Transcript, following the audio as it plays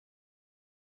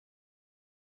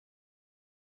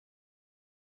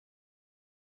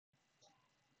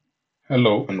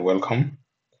Hello and welcome.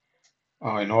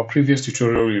 In our previous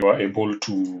tutorial, we were able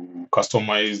to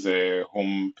customize the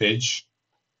home page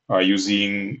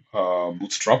using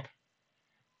Bootstrap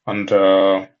and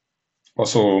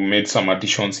also made some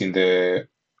additions in the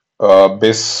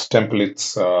base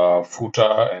templates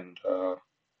footer and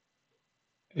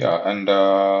yeah, and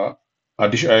I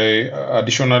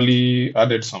additionally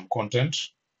added some content.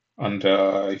 And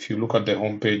if you look at the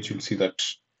home page, you'll see that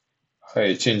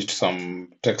I changed some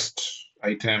text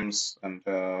items and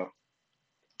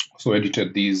also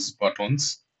edited these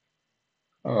buttons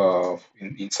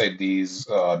inside these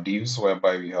divs,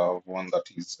 whereby we have one that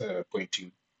is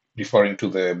referring to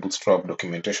the Bootstrap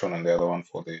documentation and the other one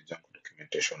for the Django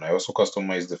documentation. I also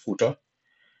customized the footer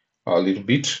a little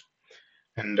bit.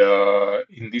 And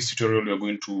in this tutorial, we're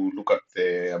going to look at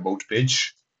the About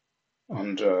page.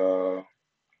 And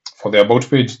for the About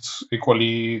page, it's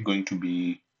equally going to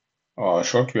be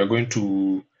short. We are going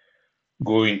to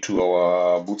go into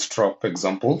our Bootstrap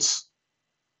examples.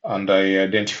 And I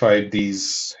identified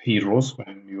these heroes.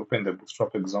 When you open the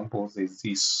Bootstrap examples, there's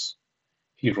this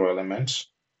hero element.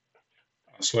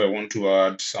 So I want to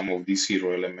add some of these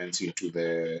hero elements into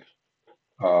the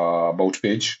About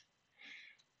page.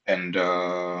 And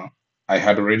I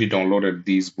had already downloaded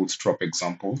these Bootstrap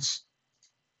examples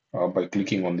by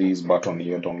clicking on this button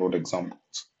here, download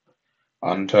examples.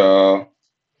 And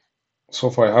so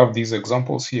far I have these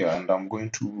examples here, and I'm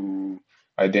going to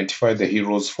identify the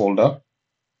heroes folder.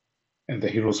 And the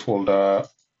heroes folder,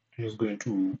 I'm just going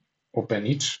to open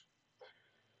it.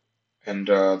 And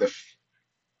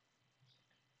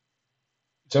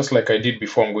just like I did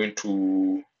before, I'm going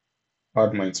to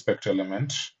add my inspect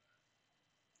element.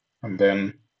 And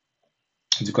then,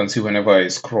 as you can see, whenever I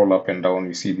scroll up and down,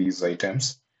 you see these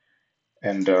items.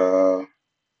 And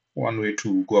one way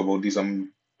to go about this,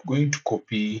 I'm going to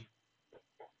copy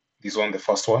this one, the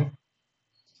first one.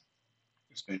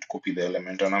 It's going to copy the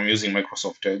element, and I'm using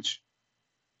Microsoft Edge.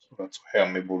 So that's why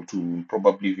I'm able to,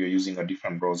 probably if you're using a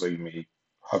different browser, you may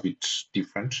have it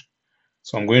different.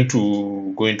 So I'm going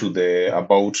to go into the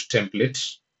About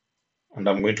template, and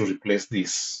I'm going to replace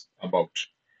this About.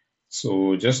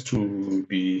 So just to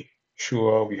be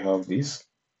sure, we have this.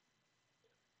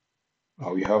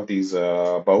 We have this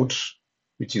About,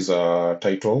 which is a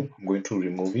title. I'm going to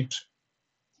remove it,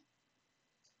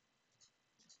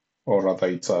 or rather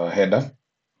it's a header.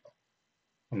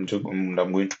 I'm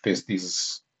going to paste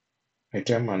this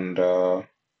item, and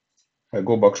I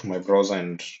go back to my browser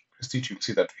and paste it. You'll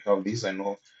see that we have this. I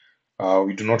know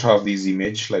we do not have this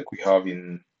image like we have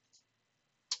in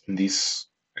this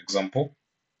example,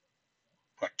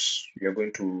 but we are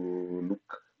going to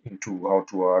look into how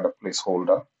to add a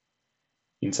placeholder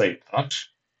inside that.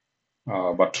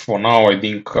 But for now, I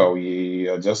think we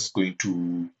are just going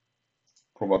to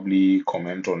probably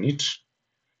comment on it.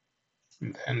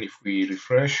 And then if we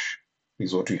refresh, this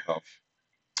is what we have.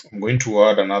 I'm going to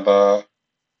add another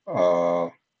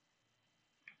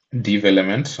div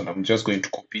element, and I'm just going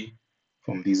to copy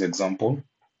from this example.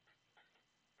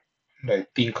 And I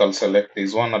think I'll select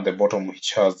this one at the bottom,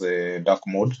 which has the dark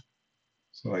mode.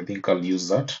 So I think I'll use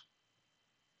that.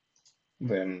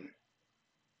 Then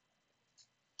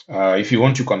if you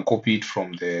want, you can copy it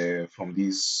from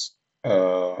this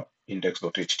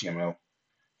index.html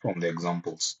from the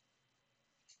examples.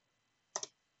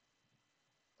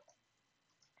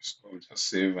 So I'll just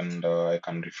save, and I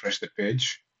can refresh the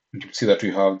page. And you'll see that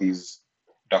we have this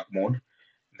dark mode.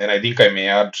 Then I think I may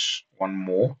add one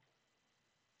more.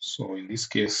 So in this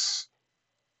case,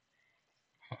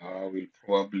 we'll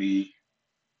probably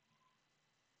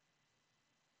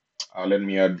let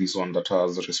me add this one that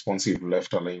has responsive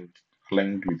left aligned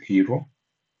with hero.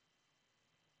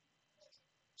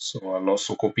 So I'll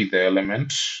also copy the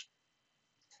element,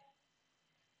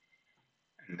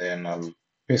 and then I'll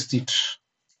paste it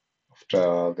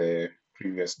after the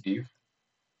previous div.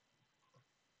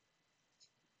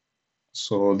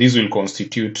 So this will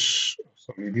constitute,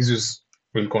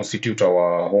 will constitute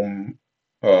our home,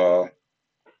 our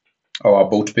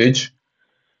about page.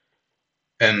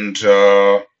 And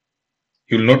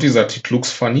you'll notice that it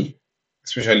looks funny,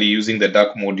 especially using the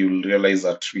dark mode. You'll realize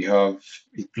that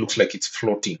it looks like it's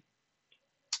floating.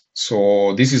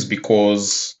 So this is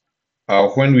because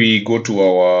when we go to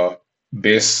our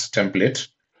base template,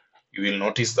 you will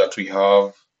notice that we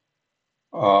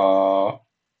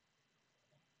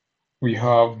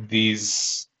have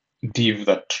this div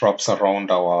that wraps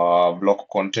around our block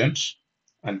content,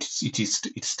 and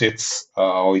it states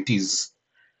or it is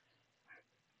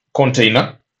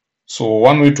container. So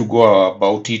one way to go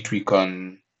about it, we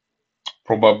can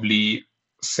probably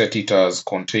set it as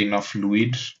container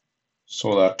fluid,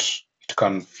 so that it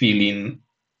can fill in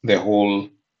the whole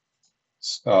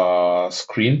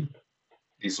screen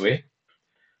this way.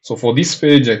 So for this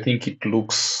page, I think it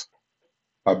looks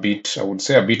a bit, I would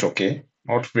say a bit okay,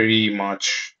 not very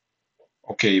much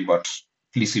okay, but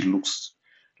at least it looks,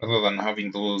 rather than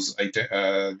having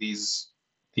these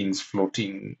things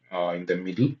floating in the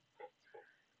middle.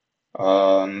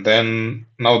 And then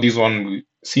now this one,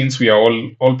 since we are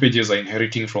all pages are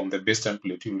inheriting from the base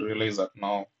template, you'll realize that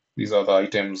now these other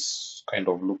items kind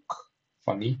of look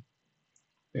funny.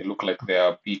 They look like they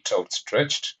are a bit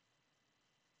outstretched.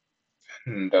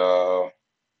 And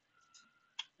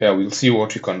yeah, we'll see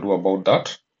what we can do about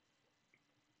that.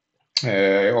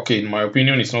 Okay, in my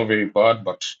opinion, it's not very bad,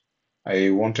 but I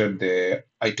wanted the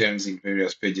items in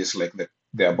various pages, like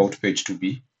the about page, to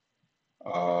be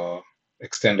uh,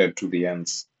 extended to the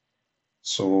ends.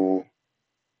 So,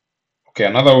 okay,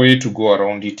 another way to go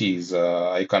around it is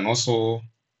I can also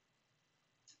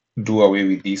do away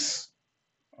with this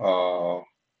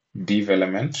div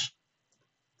element.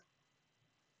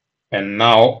 And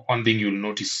now, one thing you'll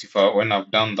notice, when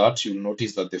I've done that, you'll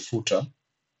notice that the footer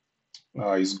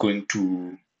is going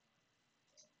to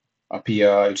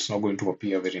appear, it's not going to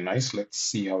appear very nice. Let's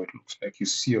see how it looks like. You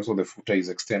see also the footer is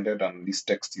extended and this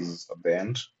text is at the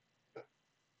end.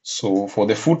 So for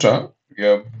the footer, we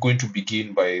are going to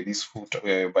begin by this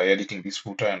footer, by editing this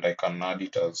footer, and I can add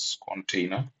it as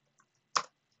container.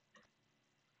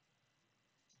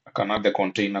 I can add the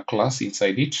container class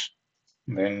inside it.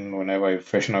 Then whenever I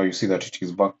refresh now, you see that it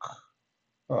is back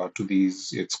to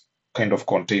these, it's kind of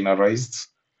containerized,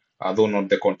 although not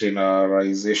the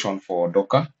containerization for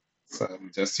Docker. So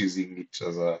I'm just using it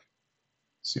as a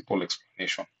simple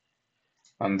explanation.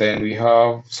 And then we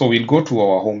have, so we'll go to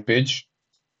our home page,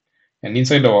 and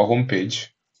inside our home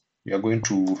page, we are going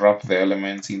to wrap the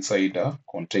elements inside a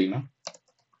container.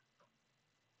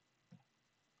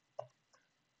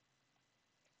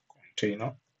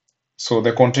 So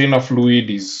the container fluid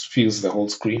fills the whole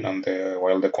screen, and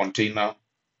while the container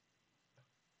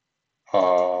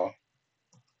uh,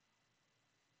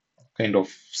 kind of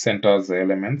centers the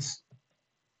elements.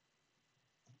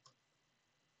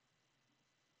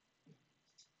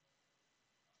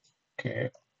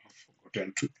 Okay, I've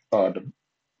forgotten to add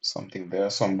something there,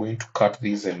 so I'm going to cut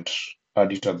these and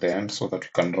add it at the end so that we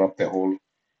can wrap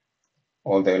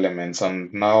all the elements.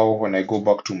 And now when I go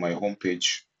back to my home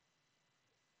page,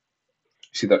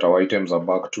 see that our items are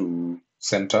back to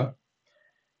center.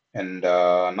 And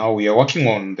now we are working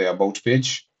on the about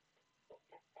page.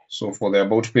 So for the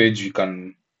about page, you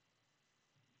can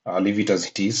leave it as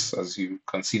it is. As you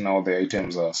can see now, the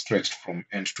items are stretched from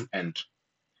end to end.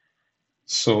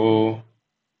 So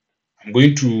I'm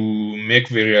going to make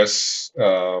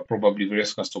probably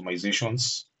various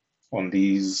customizations on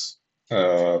these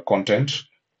content.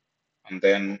 And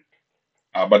then,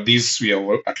 but these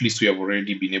at least we have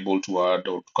already been able to add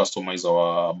or to customize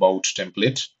our about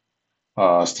template,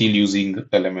 still using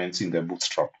elements in the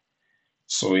Bootstrap.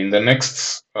 So in the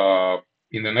next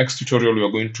tutorial, we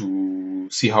are going to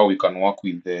see how we can work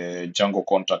with the Django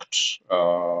contact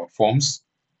forms,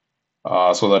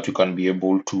 so that we can be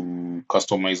able to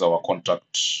customize our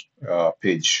contact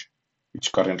page,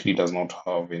 which currently does not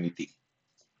have anything.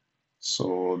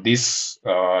 So this,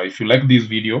 if you like this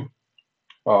video,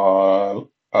 uh,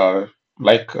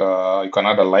 you can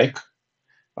add a like.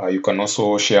 You can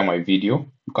also share my video.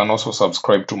 You can also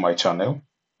subscribe to my channel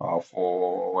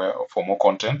for more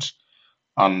content,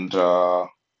 and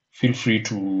feel free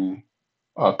to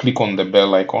click on the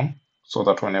bell icon so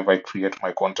that whenever I create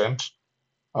my content,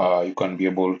 you can be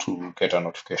able to get a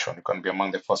notification. You can be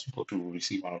among the first people to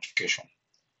receive a notification.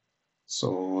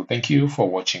 So thank you for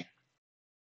watching.